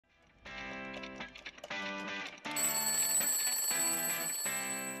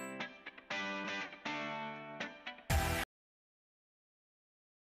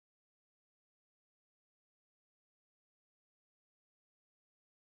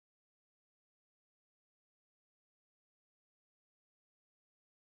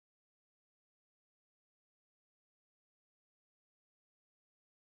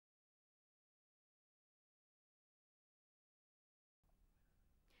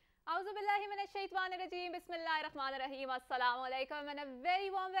Auzubillahiminashaitanirrajim. Bismillahirrahmanirrahim. Assalamu alaikum and a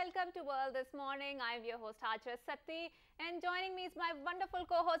very warm welcome to World This Morning. I am your host Hajra Satti and joining me is my wonderful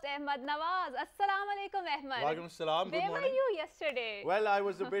co-host Ahmed Nawaz. Assalamu alaikum Ahmed. Walaikum assalam. Good morning. Where were you yesterday? Well, I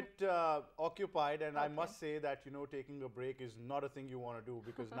was a bit occupied, and I must say that, you know, taking a break is not a thing you want to do,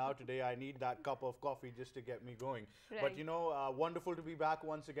 because now today I need that cup of coffee just to get me going. Right. But, you know, wonderful to be back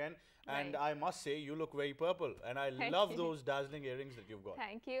once again. And I must say, you look very purple, and I love those dazzling earrings that you've got.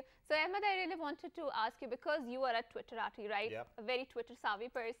 Thank you. So, Ahmed, I really wanted to ask you, because you are a Twitterati, right? Yep. A very Twitter-savvy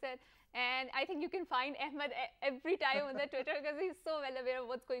person. And I think you can find Ahmed every time on the Twitter, because he's so well aware of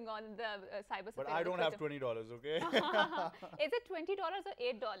what's going on in the cyberspace. But I don't have $20, okay? Is it $20 or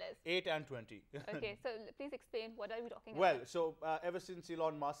 $8? 8 and 20. Okay, so please explain, what are we talking about? Well, so ever since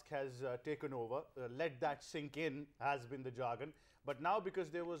Elon Musk has taken over, let that sink in has been the jargon. But now,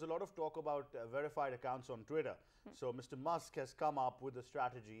 because there was a lot of talk about verified accounts on Twitter, so Mr. Musk has come up with a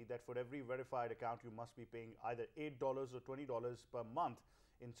strategy that for every verified account, you must be paying either $8 or $20 per month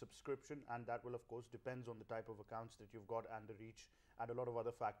in subscription, and that will of course depends on the type of accounts that you've got and the reach and a lot of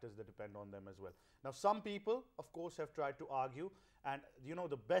other factors that depend on them as well. Now, some people of course have tried to argue, and you know,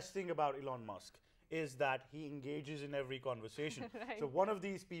 the best thing about Elon Musk is that he engages in every conversation. Right. So one of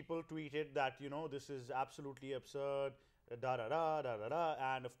these people tweeted that, you know, this is absolutely absurd,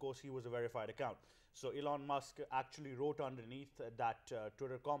 and of course he was a verified account. So Elon Musk actually wrote underneath that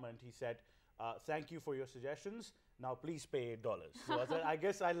Twitter comment, he said, thank you for your suggestions. Now please pay $8. So I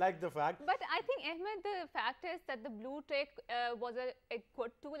guess I like the fact. But I think, Ahmed, the fact is that the blue tick was a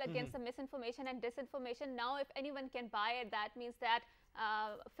good tool against the misinformation and disinformation. Now, if anyone can buy it, that means that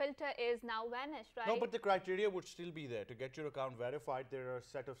filter is now vanished, right? No, but the criteria would still be there. To get your account verified, there are a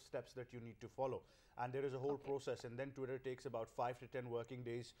set of steps that you need to follow. And there is a whole process. And then Twitter takes about 5 to 10 working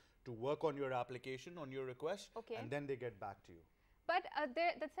days to work on your application, on your request. And then they get back to you. But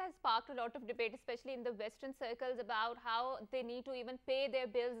this has sparked a lot of debate, especially in the Western circles, about how they need to even pay their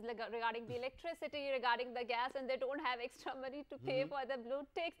bills regarding the electricity, regarding the gas, and they don't have extra money to pay for the blue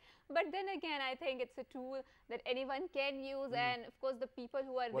ticks. But then again, I think it's a tool that anyone can use, and of course, the people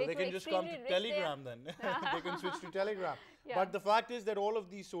who are rich, they can just come to Telegram then. They can switch to Telegram. But the fact is that all of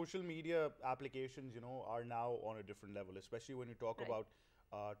these social media applications, you know, are now on a different level, especially when you talk about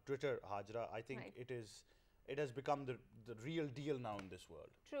Twitter, Hajra. I think it has become the real deal now in this world.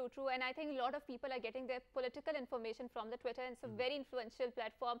 True, true. And I think a lot of people are getting their political information from the Twitter, and it's a very influential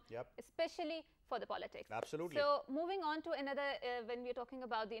platform, especially for the politics. Absolutely. So moving on to another, when we're talking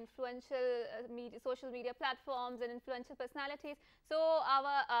about the influential social media platforms and influential personalities. So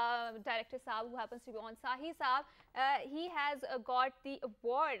our director Saab, who happens to be on, Sahi Saab, he has got the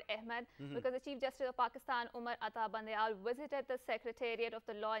award, Ahmed, because the Chief Justice of Pakistan, Umar Ata Bandial, visited the Secretariat of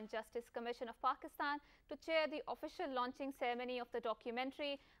the Law and Justice Commission of Pakistan to chair the official launching ceremony of the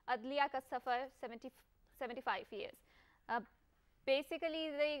documentary Adliya Ka Safar 75 years.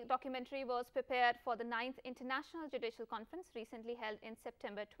 Basically, the documentary was prepared for the 9th International Judicial Conference, recently held in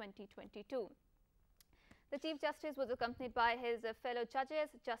September 2022. The Chief Justice was accompanied by his fellow judges,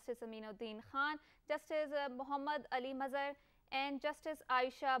 Justice Aminuddin Khan, Justice Muhammad Ali Mazhar, and Justice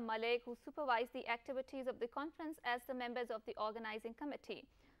Aisha Malik, who supervised the activities of the conference as the members of the organizing committee.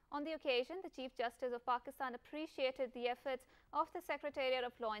 On the occasion, the Chief Justice of Pakistan appreciated the efforts of the Secretariat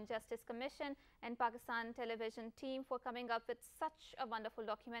of Law and Justice Commission and Pakistan television team for coming up with such a wonderful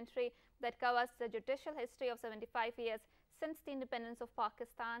documentary that covers the judicial history of 75 years since the independence of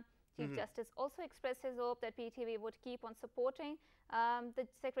Pakistan. Chief Justice also expressed his hope that PTV would keep on supporting the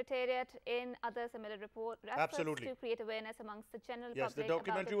Secretariat in other similar efforts to create awareness amongst the general public. Yes, the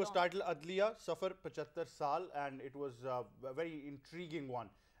documentary was titled Adliya Safar 75 Saal, and it was a very intriguing one.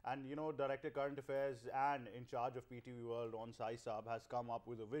 And you know, Director Current Affairs and in charge of PTV World on Sai Saab has come up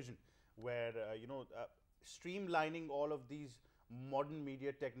with a vision where, you know, streamlining all of these modern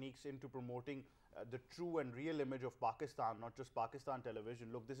media techniques into promoting the true and real image of Pakistan, not just Pakistan television.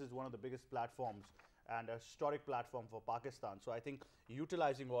 Look, this is one of the biggest platforms and a historic platform for Pakistan. So I think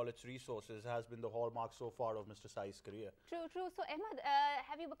utilizing all its resources has been the hallmark so far of Mr. Sai's career. True, true. So Ahmed,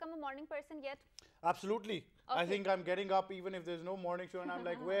 have you become a morning person yet? Absolutely. I think I'm getting up even if there's no morning show, and I'm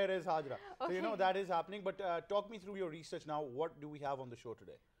like, where is Hajra? So you know, that is happening. But talk me through your research now. What do we have on the show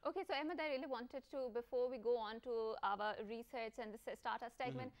today? Okay, so Ahmed, I really wanted to, before we go on to our research and the start our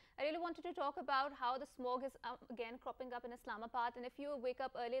segment, I really wanted to talk about how the smog is again cropping up in Islamabad. And if you wake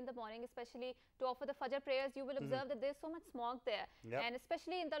up early in the morning, especially to offer the Fajr prayers, you will observe that there's so much smog there. And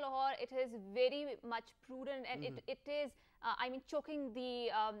especially in the Lahore, it is very much prudent, and it is I mean, choking the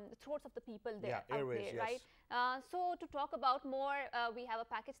throats of the people there, Yeah, airways, there, yes. right? So to talk about more, we have a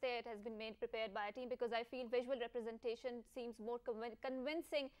package there. It has been prepared by a team, because I feel visual representation seems more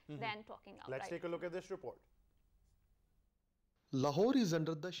convincing than talking out. Let's take a look at this report. Lahore is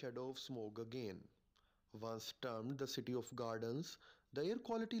under the shadow of smog again. Once termed the city of gardens, the air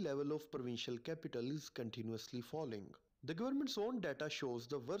quality level of provincial capital is continuously falling. The government's own data shows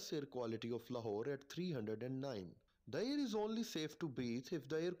the worst air quality of Lahore at 309. The air is only safe to breathe if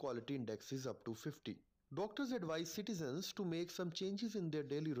the air quality index is up to 50. Doctors advise citizens to make some changes in their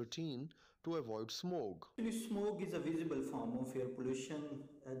daily routine to avoid smog. Actually, smog is a visible form of air pollution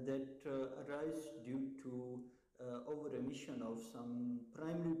that arises due to over emission of some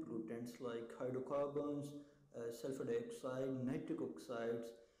primary pollutants like hydrocarbons, sulfur dioxide, nitric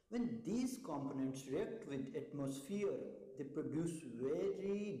oxides. When these components react with atmosphere, they produce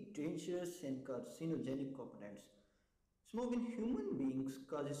very dangerous and carcinogenic components. Smoke in human beings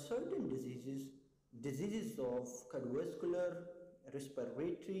causes certain diseases of cardiovascular,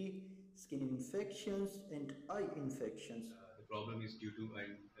 respiratory, skin infections, and eye infections. The problem is due to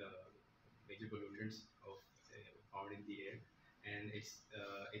major pollutants found in the air, and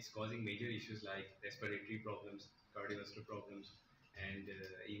it's causing major issues like respiratory problems, cardiovascular problems, and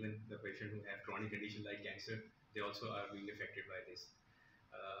even the patient who have chronic condition like cancer, they also are being affected by this.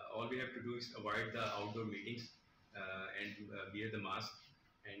 All we have to do is avoid the outdoor meetings and wear the mask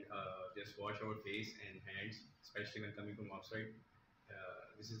and just wash our face and hands, especially when coming from outside.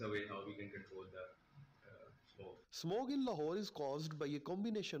 This is the way how we can control the smoke. Smog in Lahore is caused by a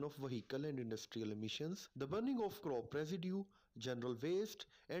combination of vehicle and industrial emissions, the burning of crop residue, general waste,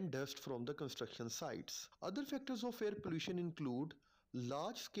 and dust from the construction sites. Other factors of air pollution include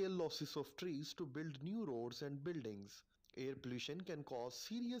large-scale losses of trees to build new roads and buildings. Air pollution can cause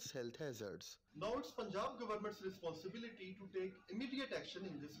serious health hazards. Now it's Punjab government's responsibility to take immediate action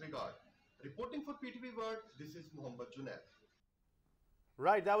in this regard. Reporting for PTV World, this is Mohammad Junaid.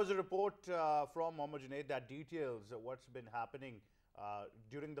 Right, that was a report from Mohammad Junaid that details what's been happening.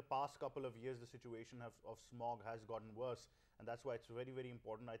 During the past couple of years, the situation of smog has gotten worse, and that's why it's very, very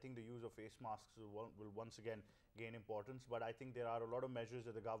important. I think the use of face masks will once again gain importance, but I think there are a lot of measures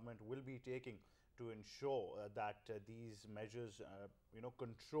that the government will be taking to ensure that these measures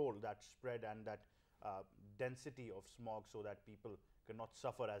control that spread and that density of smog, so that people cannot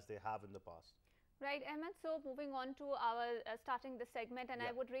suffer as they have in the past. Right, Ahmed. So moving on to our starting the segment, and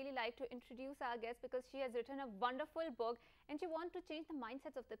I would really like to introduce our guest, because she has written a wonderful book and she wants to change the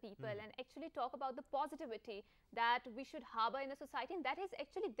mindsets of the people and actually talk about the positivity that we should harbor in the society, and that is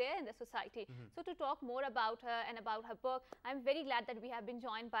actually there in the society. So to talk more about her and about her book, I'm very glad that we have been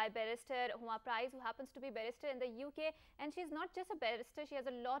joined by barrister Huma Price, who happens to be barrister in the UK, and she's not just a barrister, she has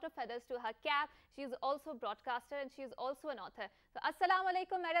a lot of feathers to her cap. She is also a broadcaster and she is also an author. So assalamu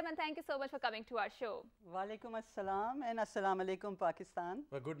alaikum, madam, and thank you so much for coming to our show. Walaikum assalam and assalamu alaikum Pakistan.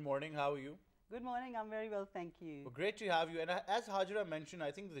 Well, good morning, how are you? Good morning, I'm very well, thank you. Well, great to have you. And as Hajra mentioned,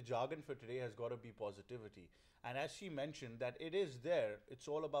 I think the jargon for today has got to be positivity. And as she mentioned, that it is there, it's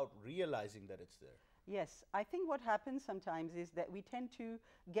all about realizing that it's there. Yes, I think what happens sometimes is that we tend to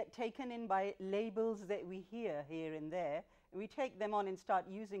get taken in by labels that we hear here and there. We take them on and start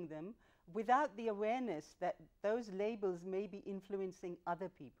using them without the awareness that those labels may be influencing other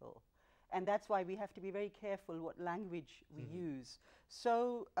people. And that's why we have to be very careful what language we use.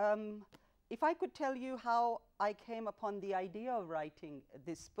 So if I could tell you how I came upon the idea of writing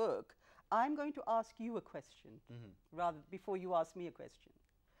this book, I'm going to ask you a question rather before you ask me a question.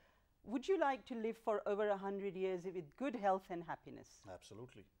 Would you like to live for over 100 years with good health and happiness?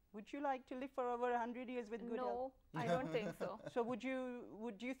 Absolutely. Would you like to live for over 100 years with good health? No, I don't think so. So would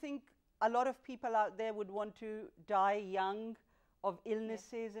you think a lot of people out there would want to die young of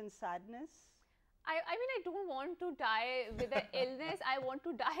illnesses and sadness? I mean, I don't want to die with an illness. I want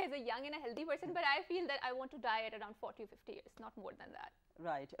to die as a young and a healthy person, but I feel that I want to die at around 40 or 50 years, not more than that.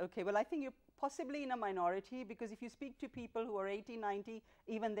 Right. Okay. Well, I think you're possibly in a minority, because if you speak to people who are 80, 90,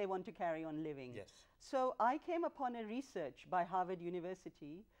 even they want to carry on living. Yes. So I came upon a research by Harvard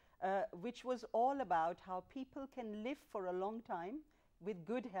University, which was all about how people can live for a long time with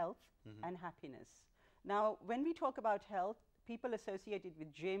good health and happiness. Now, when we talk about health, people associate it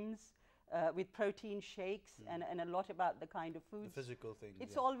with gyms, with protein shakes, and a lot about the kind of foods. The physical things.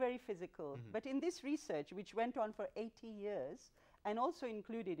 It's all very physical. But in this research, which went on for 80 years, and also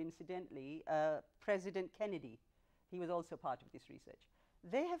included, incidentally, President Kennedy, he was also part of this research,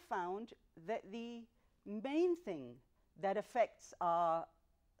 they have found that the main thing that affects our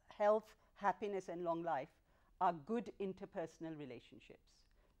health, happiness, and long life are good interpersonal relationships.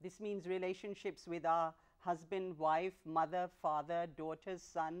 This means relationships with our husband, wife, mother, father, daughter,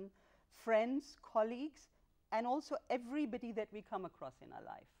 son, friends, colleagues, and also everybody that we come across in our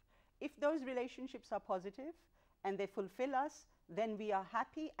life. If those relationships are positive and they fulfill us, then we are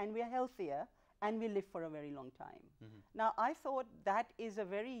happy and we are healthier and we live for a very long time. Now, I thought that is a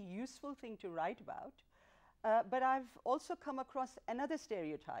very useful thing to write about, but I've also come across another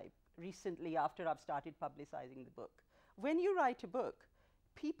stereotype recently after I've started publicizing the book. When you write a book,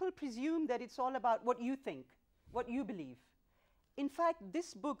 people presume that it's all about what you think, what you believe. In fact,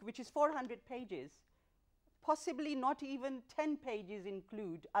 this book, which is 400 pages, possibly not even 10 pages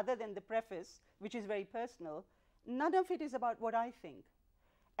include, other than the preface, which is very personal, none of it is about what I think.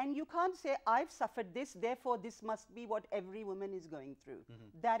 And you can't say, I've suffered this, therefore this must be what every woman is going through.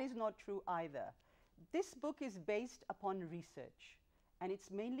 That is not true either. This book is based upon research, and it's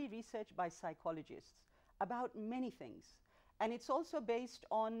mainly research by psychologists about many things. And it's also based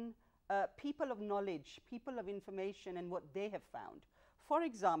on people of knowledge, people of information, and what they have found. For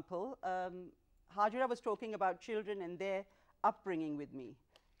example, Hajra was talking about children and their upbringing with me.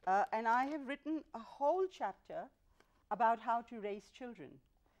 And I have written a whole chapter about how to raise children.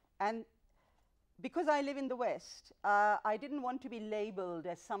 And because I live in the West, I didn't want to be labeled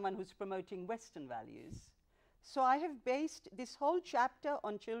as someone who's promoting Western values. So I have based this whole chapter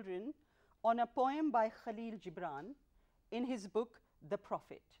on children on a poem by Khalil Gibran in his book, The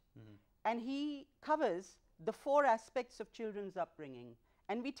Prophet. And he covers the 4 aspects of children's upbringing.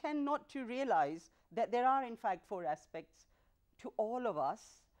 And we tend not to realize that there are, in fact, 4 aspects to all of us,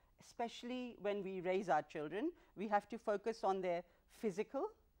 especially when we raise our children. We have to focus on their physical,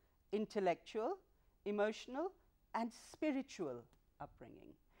 intellectual, emotional, and spiritual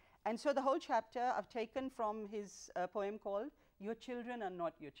upbringing. And so the whole chapter I've taken from his poem called Your Children Are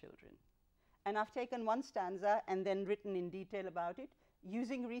Not Your Children. And I've taken one stanza and then written in detail about it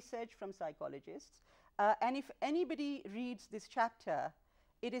using research from psychologists. And if anybody reads this chapter,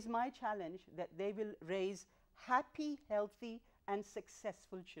 it is my challenge that they will raise happy, healthy, and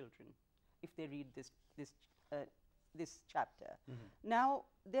successful children if they read this chapter. Now,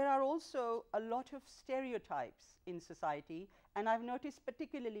 there are also a lot of stereotypes in society, and I've noticed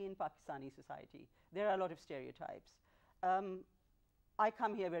particularly in Pakistani society, there are a lot of stereotypes. I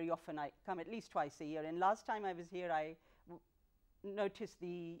come here very often. I come at least twice a year, and last time I was here, I noticed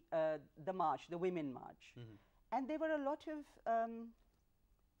the march, the women march. And there were a lot of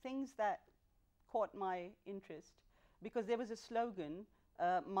things that caught my interest, because there was a slogan,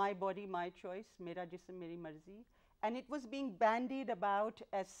 my body, my choice, mera jism, meri marzi, and it was being bandied about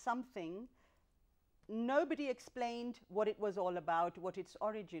as something. Nobody explained what it was all about, what its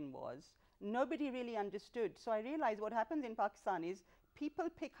origin was. Nobody really understood. So I realized what happens in Pakistan is people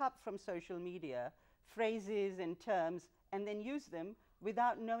pick up from social media phrases and terms and then use them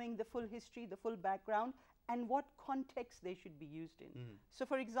without knowing the full history, the full background, and what context they should be used in. So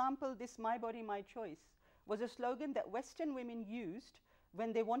for example, this my body, my choice was a slogan that Western women used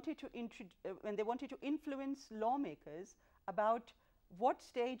when they wanted to influence lawmakers about what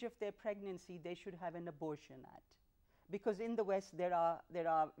stage of their pregnancy they should have an abortion at. Because in the West, there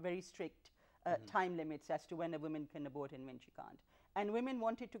are very strict time limits as to when a woman can abort and when she can't. And women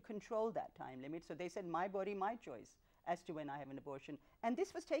wanted to control that time limit, so they said, my body, my choice, as to when I have an abortion. And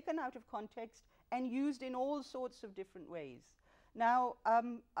this was taken out of context and used in all sorts of different ways. Now,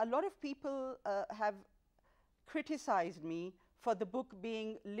 a lot of people have criticized me for the book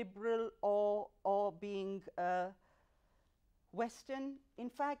being liberal or being Western. In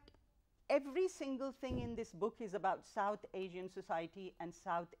fact, every single thing in this book is about South Asian society and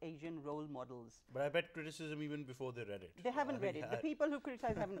South Asian role models. But I bet criticism even before they read it. They haven't read it. The people who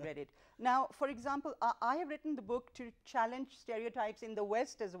criticize haven't read it. Now, for example, I have written the book to challenge stereotypes in the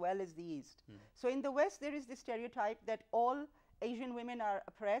West as well as the East. So in the West, there is this stereotype that all Asian women are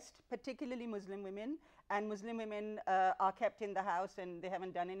oppressed, particularly Muslim women, and Muslim women are kept in the house and they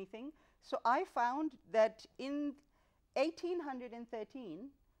haven't done anything. So I found that in 1813,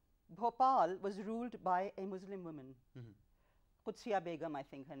 Bhopal was ruled by a Muslim woman, Qudsiya Begum, I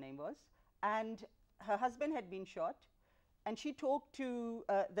think her name was, and her husband had been shot, and she talked to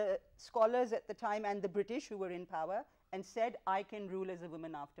the scholars at the time and the British who were in power and said, I can rule as a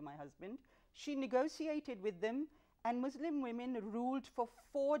woman after my husband. She negotiated with them, and Muslim women ruled for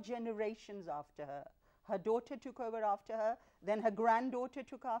 4 generations after her. Her daughter took over after her, then her granddaughter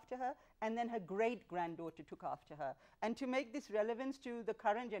took after her, and then her great-granddaughter took after her. And to make this relevance to the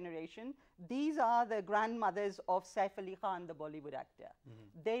current generation, these are the grandmothers of Saif Ali Khan, the Bollywood actor.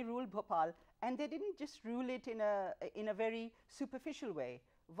 They ruled Bhopal, and they didn't just rule it in a very superficial way.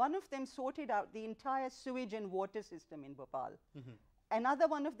 One of them sorted out the entire sewage and water system in Bhopal. Another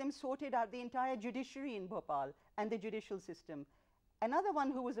one of them sorted out the entire judiciary in Bhopal and the judicial system. Another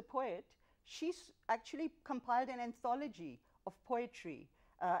one who was a poet, she actually compiled an anthology of poetry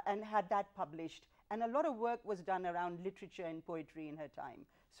and had that published. And a lot of work was done around literature and poetry in her time.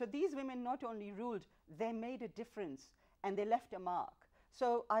 So these women not only ruled, they made a difference and they left a mark.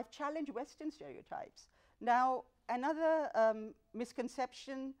 So I've challenged Western stereotypes. Now, another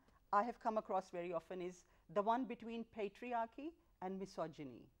misconception I have come across very often is the one between patriarchy and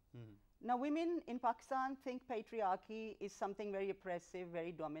misogyny. Now, women in Pakistan think patriarchy is something very oppressive,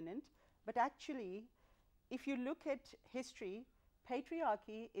 very dominant. But actually, if you look at history,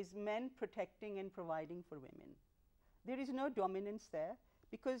 patriarchy is men protecting and providing for women. There is no dominance there,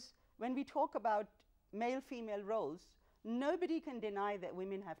 because when we talk about male-female roles, nobody can deny that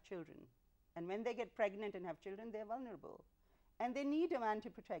women have children. And when they get pregnant and have children, they're vulnerable. And they need a man to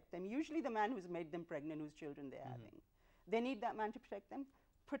protect them, usually the man who's made them pregnant, whose children they're having. They need that man to protect them.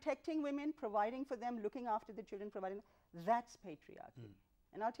 Protecting women, providing for them, looking after the children, providing them, that's patriarchy.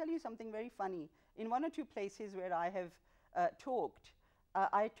 And I'll tell you something very funny. In one or two places where I have talked,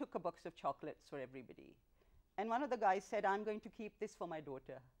 I took a box of chocolates for everybody. And one of the guys said, I'm going to keep this for my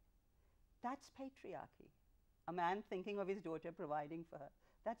daughter. That's patriarchy. A man thinking of his daughter, providing for her.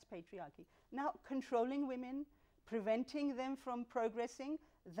 That's patriarchy. Now, controlling women, preventing them from progressing,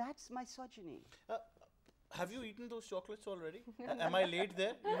 that's misogyny. Have you eaten those chocolates already? Am I late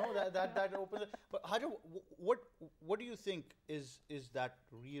there? You know, that opens. But what do you think is that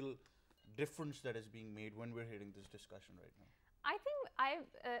real difference that is being made when we're hearing this discussion right now? I think I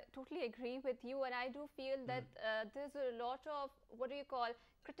totally agree with you, and I do feel that there's a lot of, what do you call,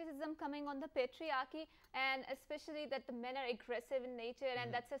 criticism coming on the patriarchy, and especially that the men are aggressive in nature,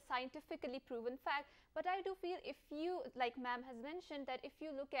 and that's a scientifically proven fact. But I do feel, if you, like ma'am has mentioned, that if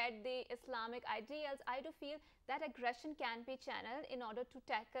you look at the Islamic ideals, I do feel that aggression can be channeled in order to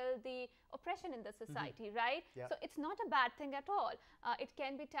tackle the oppression in the society, right? Yeah. So it's not a bad thing at all. It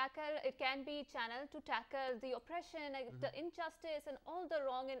can be channeled to tackle the oppression, the injustice, and all the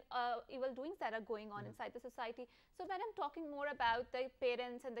wrong and evil doings that are going on inside the society. So when I'm talking more about the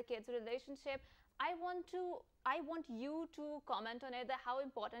parents and the kids' relationship, I want you to comment on it, that how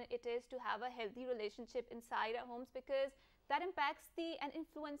important it is to have a healthy relationship inside our homes, because that impacts and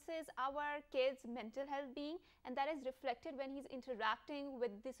influences our kids' mental health being, and that is reflected when he's interacting with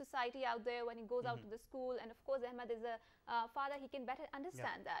the society out there, when he goes out to the school. And of course, Ahmed is a father, he can better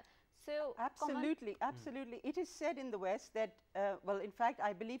understand that. So absolutely, absolutely. It is said in the West that, well, in fact,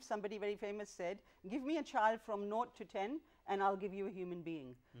 I believe somebody very famous said, give me a child from 0 to 10 and I'll give you a human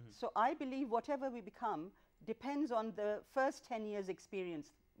being. So I believe whatever we become depends on the first 10 years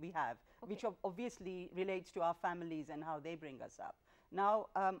experience we have, which obviously relates to our families and how they bring us up. Now,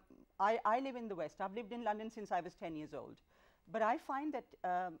 I live in the West. I've lived in London since I was 10 years old. But I find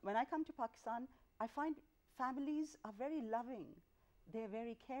that when I come to Pakistan, I find families are very loving. They're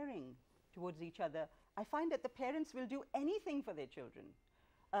very caring towards each other. I find that the parents will do anything for their children.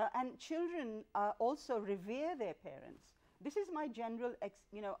 And children also revere their parents. This is my general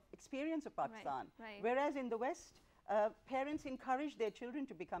experience of Pakistan. Right. Whereas in the West, parents encourage their children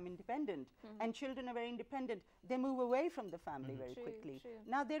to become independent, and children are very independent. They move away from the family very quickly. True.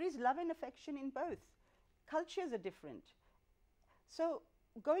 Now, there is love and affection in both. Cultures are different. So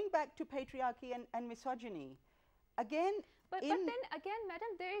going back to patriarchy and misogyny, again, But then again,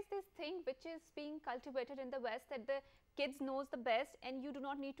 madam, there is this thing which is being cultivated in the West, that the kids knows the best and you do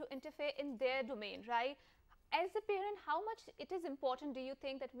not need to interfere in their domain, right? As a parent, how much it is important do you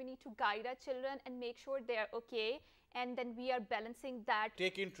think that we need to guide our children and make sure they are okay, and then we are balancing that?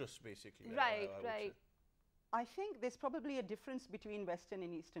 Take interest, basically. Right, I would right. say. I think there's probably a difference between Western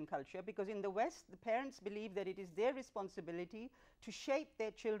and Eastern culture, because in the West, the parents believe that it is their responsibility to shape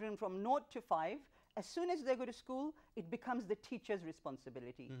their children from 0 to 5. As soon as they go to school, it becomes the teacher's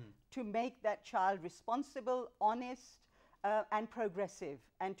responsibility to make that child responsible, honest, and progressive,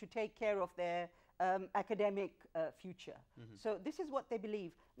 and to take care of their academic future. So this is what they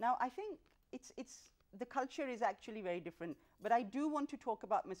believe. Now, I think the culture is actually very different. But I do want to talk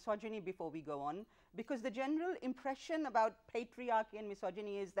about misogyny before we go on, because the general impression about patriarchy and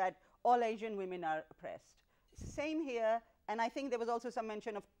misogyny is that all Asian women are oppressed. Same here. And I think there was also some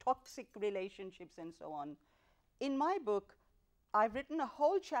mention of toxic relationships and so on. In my book, I've written a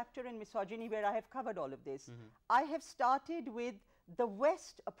whole chapter in misogyny where I have covered all of this. I have started with the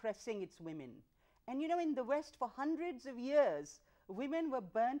West oppressing its women. And you know, in the West, for hundreds of years, women were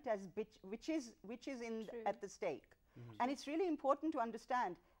burnt as witches at the stake. And it's really important to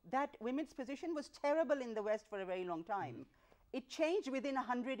understand that women's position was terrible in the West for a very long time. It changed within a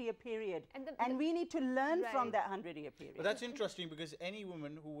 100-year period, And we need to learn from Right. that 100-year period. But that's interesting because any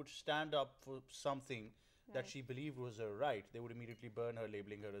woman who would stand up for something that she believed was her right, they would immediately burn her,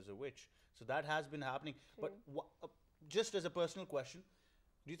 labeling her as a witch. So that has been happening. But just as a personal question,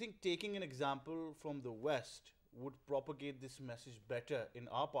 do you think taking an example from the West would propagate this message better in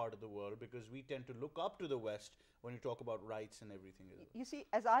our part of the world, because we tend to look up to the West when you talk about rights and everything? You see,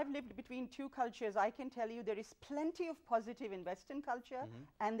 as I've lived between two cultures, I can tell you there is plenty of positive in Western culture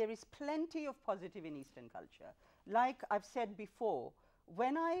and there is plenty of positive in Eastern culture. Like I've said before,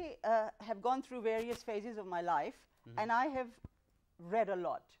 when I have gone through various phases of my life, and I have read a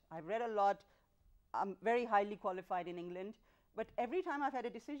lot. I've read a lot. I'm very highly qualified in England, but every time I've had a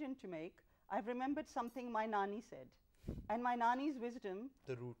decision to make, I've remembered something my Nani said. And my Nani's wisdom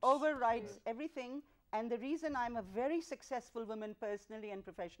overrides everything. And the reason I'm a very successful woman personally and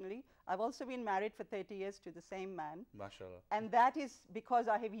professionally, I've also been married for 30 years to the same man. MashaAllah. And that is because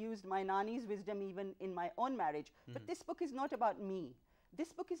I have used my Nani's wisdom even in my own marriage. But this book is not about me.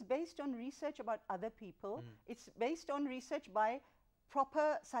 This book is based on research about other people. It's based on research by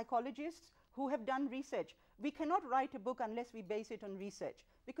proper psychologists who have done research. We cannot write a book unless we base it on research,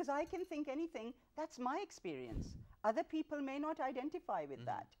 because I can think anything, that's my experience. Other people may not identify with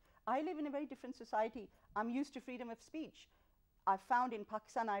that. I live in a very different society. I'm used to freedom of speech. I've found in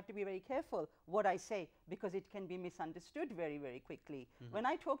Pakistan I have to be very careful what I say, because it can be misunderstood very, very quickly. When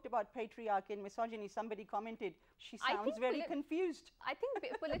I talked about patriarchy and misogyny, somebody commented, she sounds very confused. I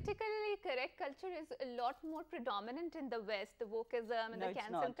think politically correct culture is a lot more predominant in the West, the wokeism and the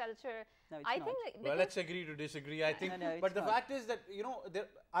cancel culture. No, it's I not. think like, Well, let's agree to disagree, I think. No, but the not. fact is that, you know,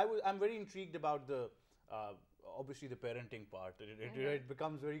 I'm very intrigued about the, obviously the parenting part. It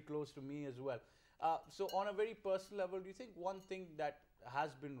becomes very close to me as well. So on a very personal level, do you think one thing that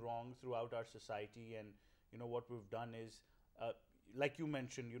has been wrong throughout our society, and you know what we've done is, like you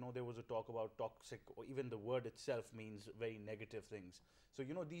mentioned, you know, there was a talk about toxic, or even the word itself means very negative things. So,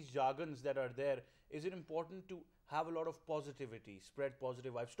 you know, these jargons that are there, is it important to have a lot of positivity, spread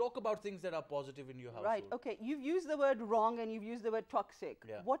positive vibes, talk about things that are positive in your household? Right, okay, you've used the word wrong and you've used the word toxic.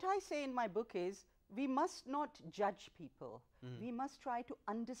 Yeah. What I say in my book is, we must not judge people. We must try to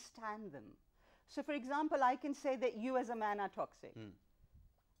understand them. So for example, I can say that you as a man are toxic.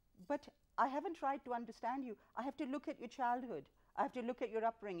 But I haven't tried to understand you. I have to look at your childhood. I have to look at your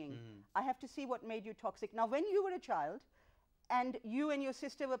upbringing. I have to see what made you toxic. Now, when you were a child and you and your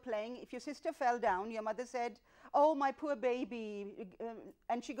sister were playing, if your sister fell down, your mother said, oh, my poor baby.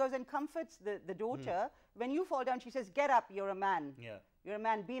 And she goes and comforts the daughter. When you fall down, she says, get up, you're a man. Yeah. You're a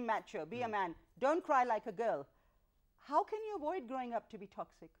man, be macho, be a man. Don't cry like a girl. How can you avoid growing up to be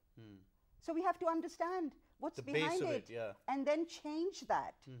toxic? So we have to understand what's The behind base of it, it, yeah. and then change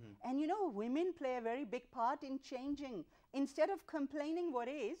that. And you know, women play a very big part in changing. Instead of complaining what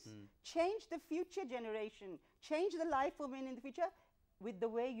is, change the future generation, change the life of women in the future with the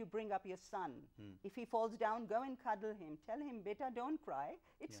way you bring up your son. If he falls down, go and cuddle him. Tell him, beta, don't cry.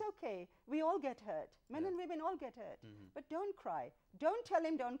 It's okay. We all get hurt. Men and women all get hurt. But don't cry. Don't tell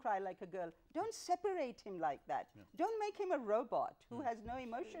him don't cry like a girl. Don't separate him like that. Don't make him a robot who has no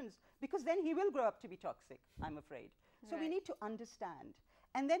emotions, because then he will grow up to be toxic, I'm afraid. So we need to understand.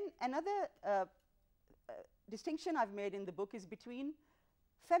 And then another distinction I've made in the book is between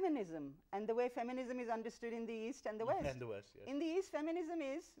feminism and the way feminism is understood in the East and the West. And the West, yes. In the East, feminism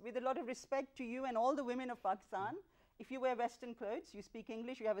is, with a lot of respect to you and all the women of Pakistan, if you wear Western clothes, you speak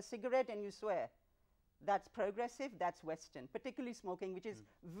English, you have a cigarette and you swear. That's progressive, that's Western, particularly smoking, which is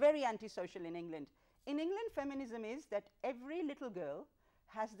very antisocial in England. In England, feminism is that every little girl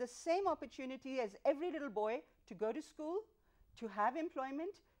has the same opportunity as every little boy to go to school, to have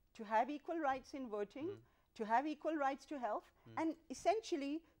employment, to have equal rights in voting, to have equal rights to health, and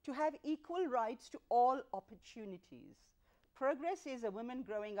essentially to have equal rights to all opportunities. Progress is a woman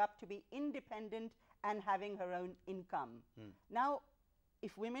growing up to be independent and having her own income. Now,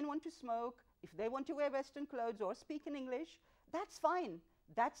 if women want to smoke, if they want to wear Western clothes or speak in English, that's fine.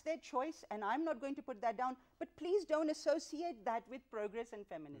 That's their choice, and I'm not going to put that down. But please don't associate that with progress and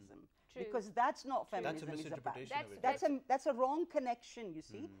feminism, because that's not feminism. That's a misinterpretation of it. That's a wrong connection, you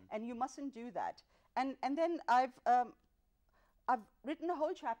see, and you mustn't do that. And then I've written a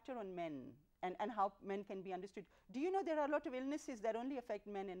whole chapter on men and how men can be understood. Do you know there are a lot of illnesses that only affect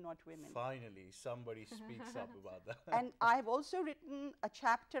men and not women? Finally, somebody speaks up about that. And I've also written a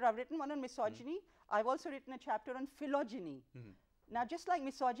chapter, I've written one on misogyny, I've also written a chapter on phylogeny. Now, just like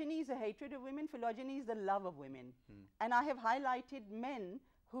misogyny is a hatred of women, phylogeny is the love of women. And I have highlighted men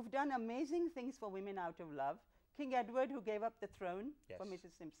who've done amazing things for women out of love. King Edward, who gave up the throne for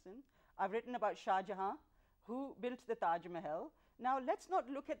Mrs. Simpson. I've written about Shah Jahan, who built the Taj Mahal. Now, let's not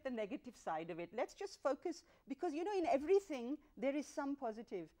look at the negative side of it. Let's just focus, because you know, in everything there is some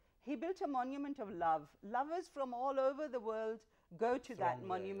positive. He built a monument of love. Lovers from all over the world go to that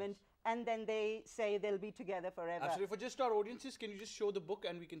monument, and then they say they'll be together forever. Absolutely. For just our audiences, can you just show the book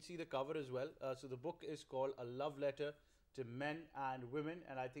and we can see the cover as well? So the book is called A Love Letter to Men and Women,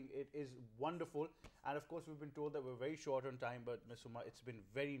 and I think it is wonderful. And of course, we've been told that we're very short on time, but Ms. Uma, it's been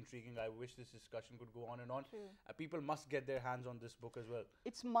very intriguing. I wish this discussion could go on and on. People must get their hands on this book as well.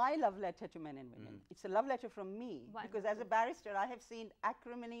 It's my love letter to men and women. It's a love letter from me. Because as a barrister, I have seen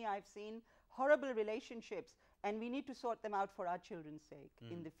acrimony, I've seen horrible relationships, and we need to sort them out for our children's sake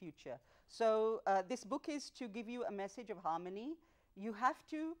in the future. So this book is to give you a message of harmony. You have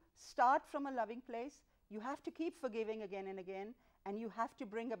to start from a loving place. You have to keep forgiving again and again, and you have to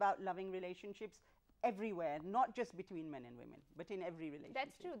bring about loving relationships everywhere, not just between men and women, but in every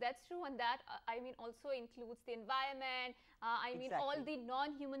relationship. That's true, and that I mean also includes the environment, I mean all the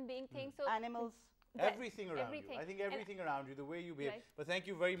non-human being things. So animals. Everything around you. I think everything around you, the way you behave. But thank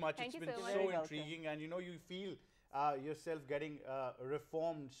you very much. It's been so intriguing, and you know, you feel yourself getting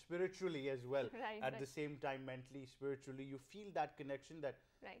reformed spiritually as well. At the same time, mentally, spiritually, you feel that connection that,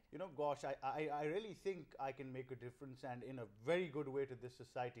 you know, gosh, I really think I can make a difference, and in a very good way, to this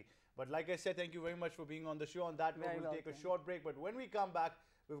society. But like I said, thank you very much for being on the show. On that note, we'll take a short break. But when we come back,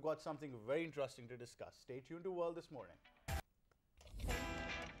 we've got something very interesting to discuss. Stay tuned to World This Morning.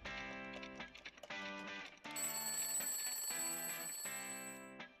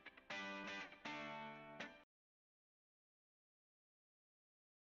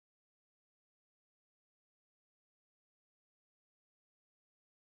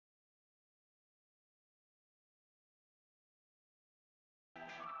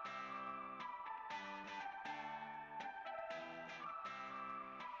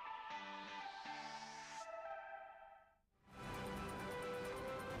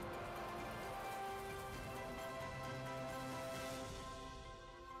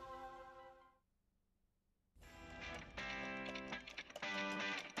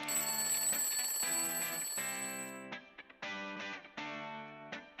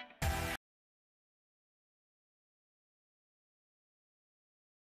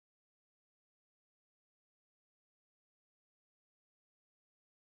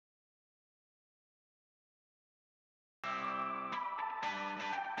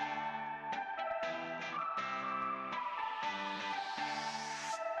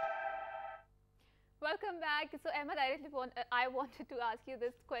 Welcome back. So Ahmed, I wanted to ask you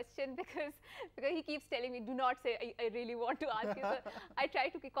this question because he keeps telling me, do not say I really want to ask you. So I try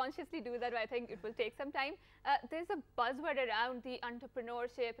to consciously do that, but I think it will take some time. There's a buzzword around the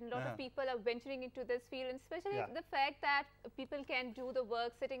entrepreneurship, and a lot of people are venturing into this field, and especially the fact that people can do the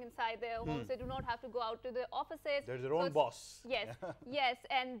work sitting inside their homes. They do not have to go out to the offices. There's their own boss. Yes, yes,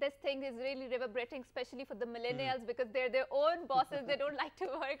 and this thing is really reverberating, especially for the millennials, because they're their own bosses. They don't like to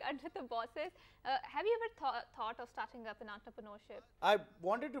work under the bosses. Have you ever thought of starting up an entrepreneurship? I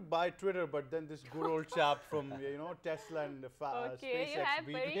wanted to buy Twitter, but then this good old chap from Tesla and SpaceX you have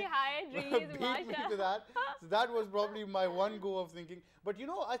very high dreams, beat me to that. So that was probably my one go of thinking. But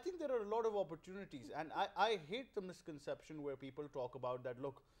I think there are a lot of opportunities, and I hate the misconception where people talk about that.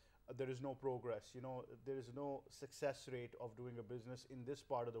 Look, there is no progress. There is no success rate of doing a business in this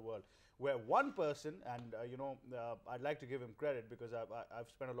part of the world, where one person, and I'd like to give him credit because I've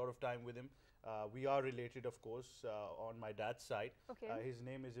spent a lot of time with him. We are related, of course, on my dad's side. His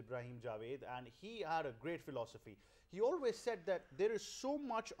name is Ibrahim Javed, and he had a great philosophy. He always said that there is so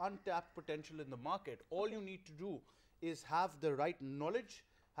much untapped potential in the market. All you need to do is have the right knowledge,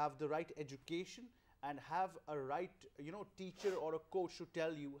 have the right education, and have a right, teacher or a coach to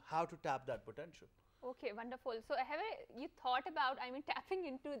tell you how to tap that potential. Okay, wonderful. So have you thought about, tapping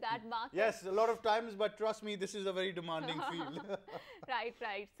into that market? Yes, a lot of times, but trust me, this is a very demanding field. Right.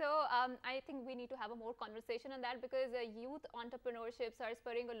 So I think we need to have a more conversation on that, because youth entrepreneurships are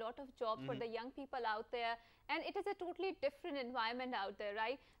spurring a lot of jobs for the young people out there, and it is a totally different environment out there,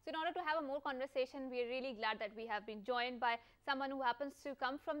 right? So in order to have a more conversation, we are really glad that we have been joined by someone who happens to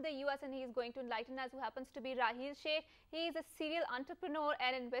come from the US, and he is going to enlighten us, who happens to be Rahil Sheikh. He is a serial entrepreneur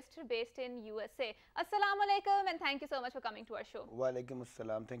and investor based in USA. Assalamu alaikum, and thank you so much for coming to our show. Wa alaikum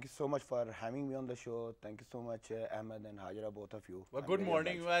assalam. Thank you so much for having me on the show. Thank you so much, Ahmed and Hajra, both of you. Well, good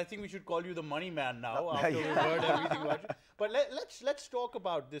morning. Well, I think we should call you the money man now after we've heard everything about you. But let's talk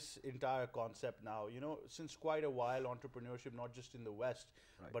about this entire concept now. Since quite a while, entrepreneurship, not just in the West,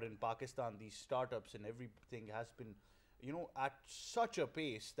 but in Pakistan, these startups and everything has been you know, at such a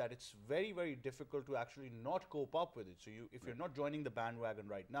pace that it's very, very difficult to actually not cope up with it. So if you're not joining the bandwagon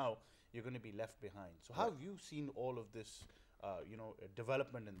right now, you're going to be left behind. So how have you seen all of this, you know,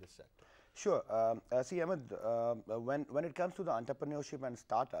 development in this sector? Sure. See, Ahmed, when it comes to the entrepreneurship and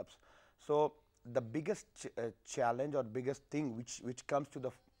startups, so the biggest challenge or biggest thing which comes to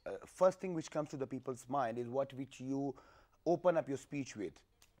the first thing which comes to the people's mind is which you open up your speech with,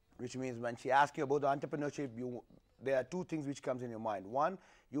 which means when she asks you about the entrepreneurship, there are two things which comes in your mind. One,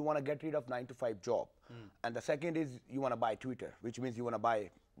 you want to get rid of 9-to-5 job, and the second is you want to buy Twitter, which means you want to buy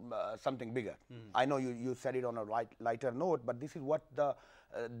something bigger. I know you said it on a lighter note, but this is what the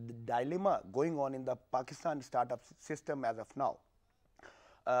dilemma going on in the Pakistan startup system as of now.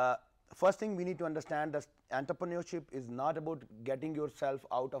 First thing we need to understand that entrepreneurship is not about getting yourself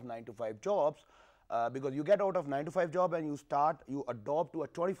out of 9-to-5 jobs, because you get out of 9-to-5 job and you adopt to a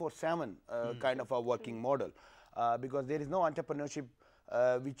 24/7 kind of a working model, because there is no entrepreneurship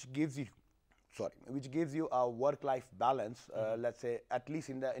which gives you a work-life balance, let's say at least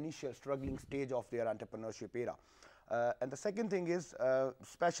in the initial struggling stage of their entrepreneurship era. And the second thing is,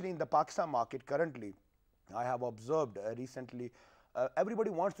 especially in the Pakistan market currently, I have observed recently, everybody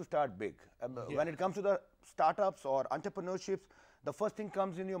wants to start big. When it comes to the startups or entrepreneurships, the first thing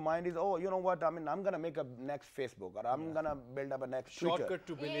comes in your mind is, oh, you know what, I mean, I'm going to make a next Facebook, or I'm going to build up a next Twitter. Shortcut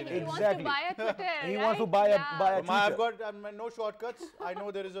to billionaire. He wants to buy a Twitter, He right? wants to buy a Twitter. I've got no shortcuts. I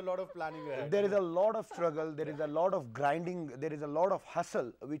know there is a lot of planning ahead. There is a lot of struggle, there is a lot of grinding, there is a lot of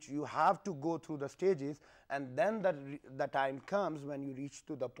hustle which you have to go through the stages, and then the time comes when you reach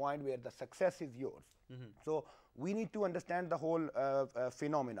to the point where the success is yours. So we need to understand the whole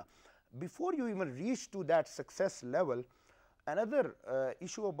phenomena. Before you even reach to that success level, another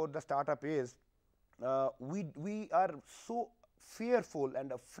issue about the startup is we are so fearful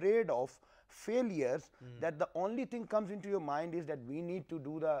and afraid of failures that the only thing comes into your mind is that we need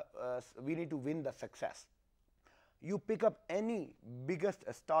to win the success. You pick up any biggest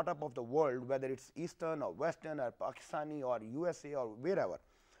startup of the world, whether it's Eastern or Western or Pakistani or USA or wherever,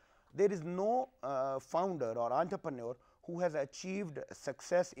 there is no founder or entrepreneur who has achieved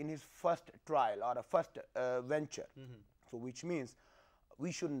success in his first trial or a first venture. So which means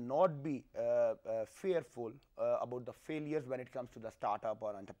we should not be fearful about the failures when it comes to the startup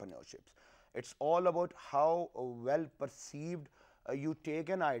or entrepreneurships. It's all about how well perceived you take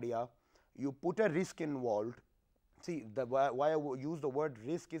an idea, you put a risk involved. See, why I use the word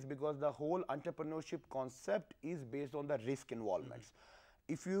risk is because the whole entrepreneurship concept is based on the risk involvements.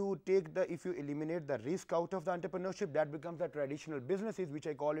 If you eliminate the risk out of the entrepreneurship, that becomes the traditional businesses, which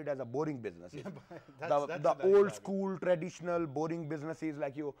I call it as a boring businesses. The old school traditional boring businesses,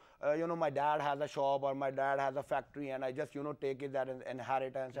 like you know, my dad has a shop or my dad has a factory, and I just take it as an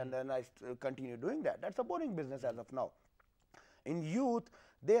inheritance, and then I continue doing that. That's a boring business as of now. In youth,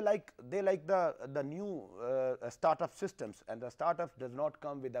 they like the new startup systems, and the startups does not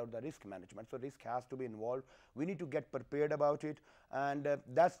come without the risk management. So risk has to be involved. We need to get prepared about it, and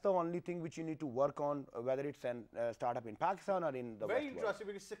that's the only thing which you need to work on, whether it's a startup in Pakistan or in the Very West interesting,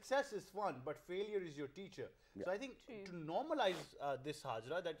 because success is fun, but failure is your teacher. So I think to normalize this,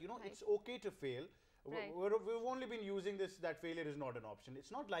 Hajra, that it's okay to fail. We've only been using that failure is not an option.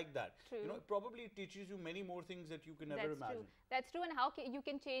 It's not like that. It probably teaches you many more things that you can never imagine. That's true, and how you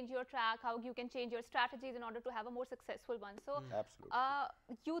can change your track, how you can change your strategies in order to have a more successful one. So,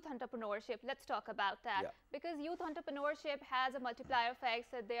 youth entrepreneurship, let's talk about that. Because youth entrepreneurship has a multiplier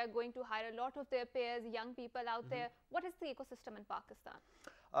effect, that they are going to hire a lot of their peers, young people out there. What is the ecosystem in Pakistan?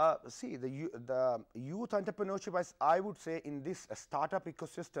 See, the youth entrepreneurship, as I would say, in this startup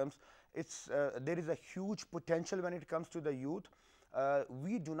ecosystems, there is a huge potential when it comes to the youth.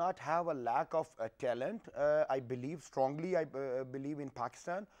 We do not have a lack of talent. I believe strongly. I believe in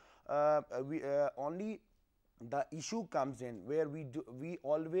Pakistan. Only the issue comes in where we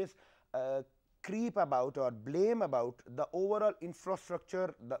always creep about or blame about the overall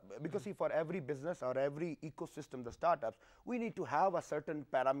infrastructure, because see, for every business or every ecosystem, the startups, we need to have a certain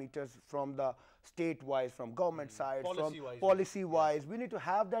parameters from the state-wise, from government side, from policy-wise. We need to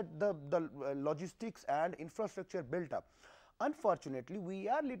have that the logistics and infrastructure built up. Unfortunately, we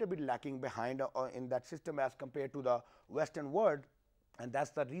are a little bit lacking behind in that system as compared to the Western world. And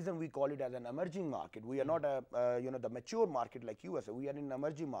that's the reason we call it as an emerging market. We are not the mature market like USA. We are in an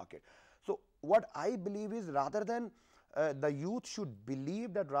emerging market. So what I believe is, rather than the youth should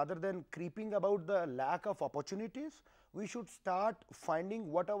believe that rather than creeping about the lack of opportunities, we should start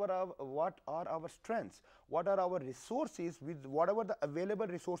finding what are our strengths, what are our resources. With whatever the available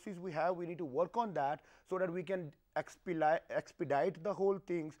resources we have, we need to work on that so that we can expedite the whole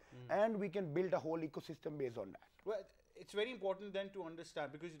things, and we can build a whole ecosystem based on that. Well, it's very important then to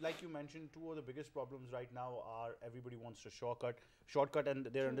understand, because like you mentioned, two of the biggest problems right now are everybody wants a shortcut, and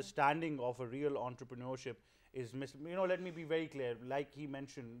their understanding of a real entrepreneurship is let me be very clear. Like he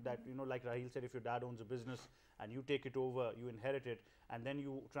mentioned that, like Raheel said, if your dad owns a business and you take it over, you inherit it, and then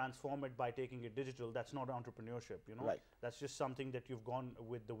you transform it by taking it digital, that's not entrepreneurship, Right. That's just something that you've gone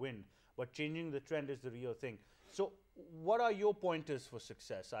with the wind. But changing the trend is the real thing. So what are your pointers for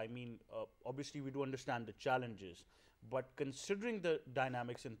success? I mean, obviously we do understand the challenges, but considering the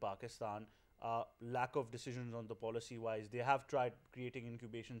dynamics in Pakistan, lack of decisions on the policy wise, they have tried creating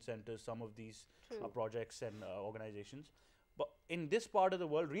incubation centers, some of these projects and organizations. But in this part of the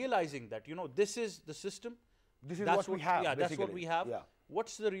world, realizing that, this is the system. This is what we have. Yeah, that's what we have. Yeah.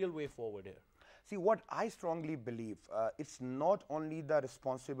 What's the real way forward here? See, what I strongly believe, it's not only the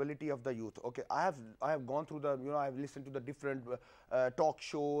responsibility of the youth. Okay, I have gone through the, I've listened to the different talk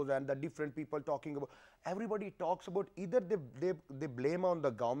shows and the different people talking about. Everybody talks about either they blame on the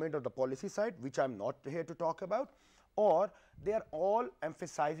government or the policy side, which I'm not here to talk about, or they are all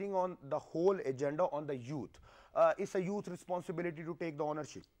emphasizing on the whole agenda on the youth. It's a youth responsibility to take the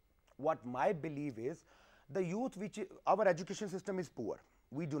ownership. What my belief is, the youth, our education system is poor.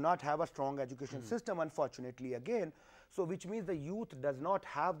 We do not have a strong education system, unfortunately, again. So which means the youth does not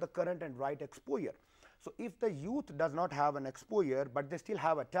have the current and right exposure. So if the youth does not have an exposure, but they still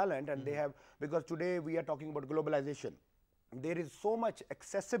have a talent, and they have, because today we are talking about globalization, there is so much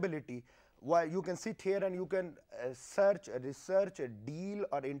accessibility. While you can sit here and you can search, research, deal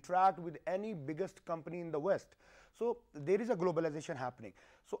or interact with any biggest company in the West. So there is a globalization happening.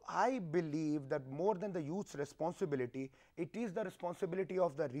 So I believe that more than the youth's responsibility, it is the responsibility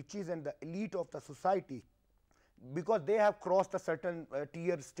of the riches and the elite of the society, because they have crossed a certain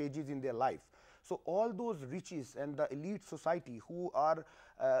tier stages in their life. So all those riches and the elite society who are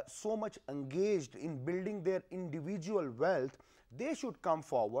so much engaged in building their individual wealth, they should come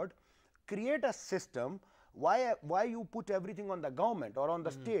forward, create a system. Why you put everything on the government or on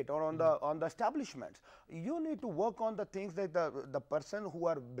the state or on the establishments? You need to work on the things that the person who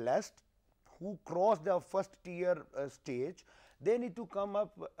are blessed, who cross the first tier stage, they need to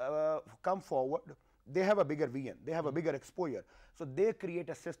come forward. They have a bigger vision, they have a bigger exposure. So they create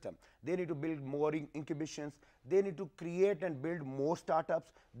a system. They need to build more incubations. They need to create and build more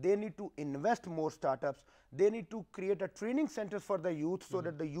startups. They need to invest more startups. They need to create a training centers for the youth, so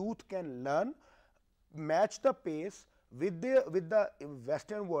that the youth can learn, match the pace with the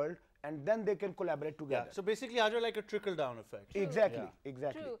Western world, and then they can collaborate together. Yeah. So basically, Ajay, like a trickle-down effect. Exactly,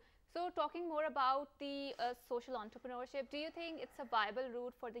 exactly. True. So talking more about the social entrepreneurship, do you think it's a viable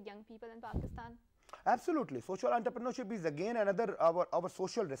route for the young people in Pakistan? Absolutely. Social entrepreneurship is again another our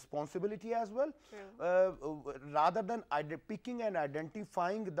social responsibility as well. Rather than picking and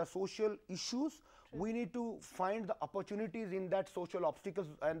identifying the social issues, we need to find the opportunities in that social obstacles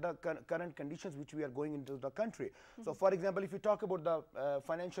and the current conditions which we are going into the country. So for example, if you talk about the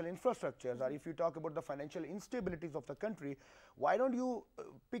financial infrastructures, or if you talk about the financial instabilities of the country, why don't you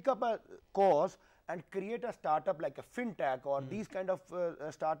pick up a cause and create a startup like a fintech or these kind of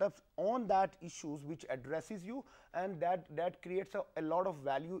startups on that issues which addresses you, and that creates a lot of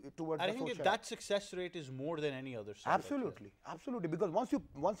value towards the social. I think that success rate is more than any other. Absolutely, absolutely. Because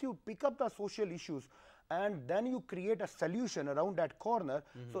once you pick up the social issues and then you create a solution around that corner,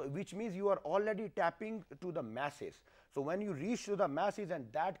 so which means you are already tapping to the masses. So when you reach to the masses,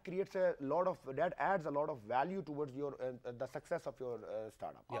 and that creates that adds a lot of value towards your the success of your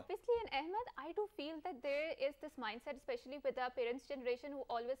startup. Obviously, in Ahmed, I do feel that there is this mindset, especially with our parents' generation, who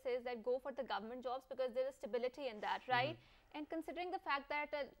always says that go for the government jobs because there is stability in that, right? And considering the fact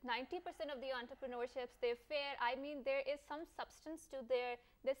that 90% of the entrepreneurships, they fail, I mean, there is some substance to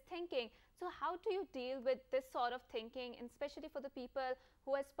this thinking. So how do you deal with this sort of thinking, and especially for the people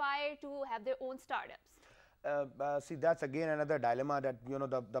who aspire to have their own startups? See, that's again another dilemma, that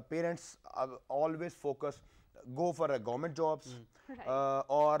the parents always focus, go for a government jobs,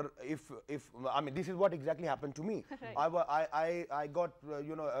 or if I mean, this is what exactly happened to me. I got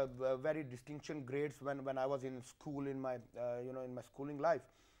very distinction grades when I was in school, in my in my schooling life,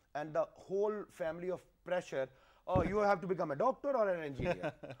 and the whole family of pressure. Oh, you have to become a doctor or an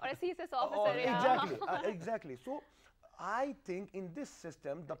engineer or a CSS officer. Exactly, exactly. So I think in this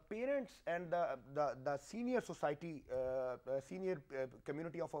system, the parents and the senior society, senior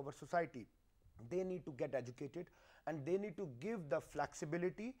community of our society, they need to get educated, and they need to give the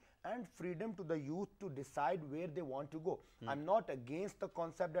flexibility and freedom to the youth to decide where they want to go. I'm not against the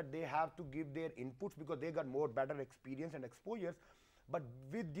concept that they have to give their inputs because they got more better experience and exposures. But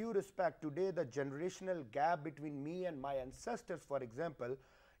with due respect, today the generational gap between me and my ancestors, for example,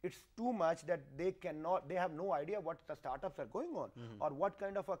 it's too much that they have no idea what the startups are going on or what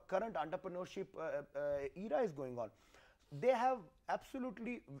kind of a current entrepreneurship era is going on. They have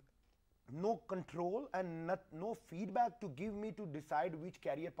absolutely no control and no feedback to give me to decide which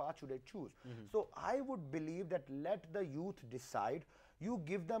career path should I choose. So I would believe that let the youth decide. You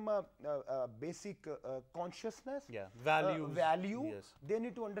give them a basic consciousness, values. Value. Yes. They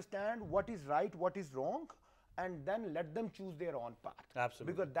need to understand what is right, what is wrong, and then let them choose their own path.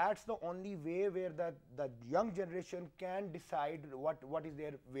 Absolutely. Because that's the only way where the young generation can decide what is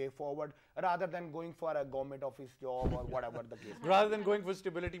their way forward, rather than going for a government office job or whatever the case. Rather than going for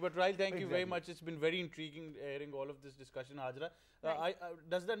stability. But Rahil, thank you very Exactly. much. It's been very intriguing hearing all of this discussion, Hajra. Right.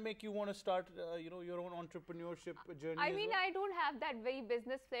 Does that make you want to start, your own entrepreneurship journey? I as mean, well? I don't have that very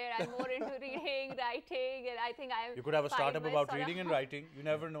business flair. I'm more into reading, writing, and I think I. You could have a startup about reading and writing. You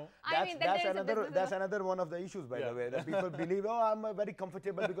never know. I mean, then there is a business That's another one of the issues, by the way, that people believe, oh, I'm very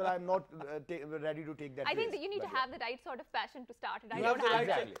comfortable because I'm not ready to take that I think risk. that you need to But have the right sort of passion to start it. I You don't have the have right,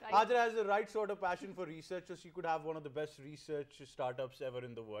 that. Exactly. Hajra has the right sort of passion for research, so she could have one of the best research startups ever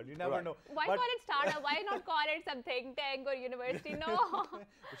in the world. You never Right. know. Why But call it startup? Why not call it some think tank or university? No.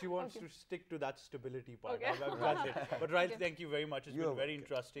 she wants to stick to that stability part. Okay. That's it. But Rahil, thank you very much. It's You're been very welcome.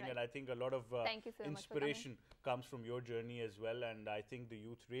 interesting, and I think a lot of Thank you so much for coming. inspiration comes from your journey as well. And I think the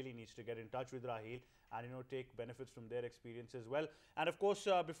youth really needs to get in touch with Rahil and take benefits from their experience as well. And of course,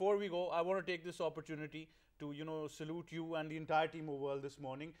 before we go, I want to take this opportunity to salute you and the entire team of World this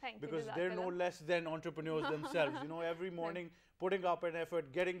morning, Thank you, because they're no Jazakallah. less than entrepreneurs themselves. Every morning putting up an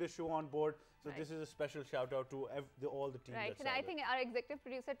effort, getting the show on board. So Right. this is a special shout out to all the team. Right, that's and out I there. think our executive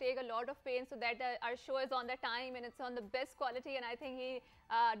producer take a lot of pain so that our show is on the time and it's on the best quality, and I think he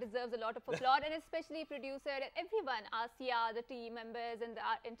deserves a lot of applause, and especially producer and everyone, Asia, the team members, and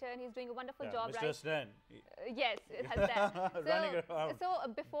our intern. He's doing a wonderful job, Mr. right? Stan. Yes, it has that. Running around. So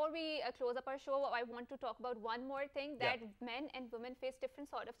before we close up our show, I want to talk about one more thing, that men and women face different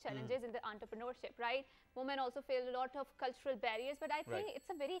sort of challenges in the entrepreneurship, right? Women also face a lot of cultural barriers, but I think it's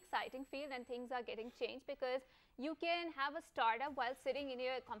a very exciting field and things are getting changed, because you can have a startup while sitting in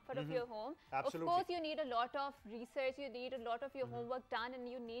your comfort of your home. Absolutely. Of course, you need a lot of research, you need a lot of your homework done, and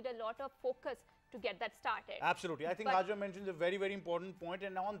you need a lot of focus to get that started. Absolutely. I think But- Hajra mentions a very, very important point.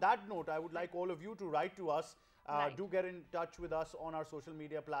 And on that note, I would like all of you to write to us. Right. Do get in touch with us on our social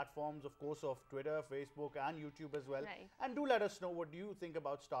media platforms, of course, of Twitter, Facebook, and YouTube as well. Right. And do let us know what do you think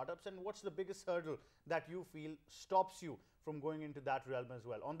about startups and what's the biggest hurdle that you feel stops you from going into that realm as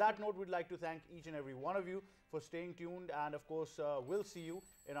well. On that note, we'd like to thank each and every one of you for staying tuned. And of course, we'll see you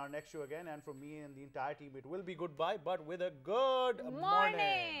in our next show again. And from me and the entire team, it will be goodbye, but with a good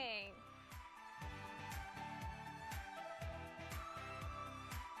morning.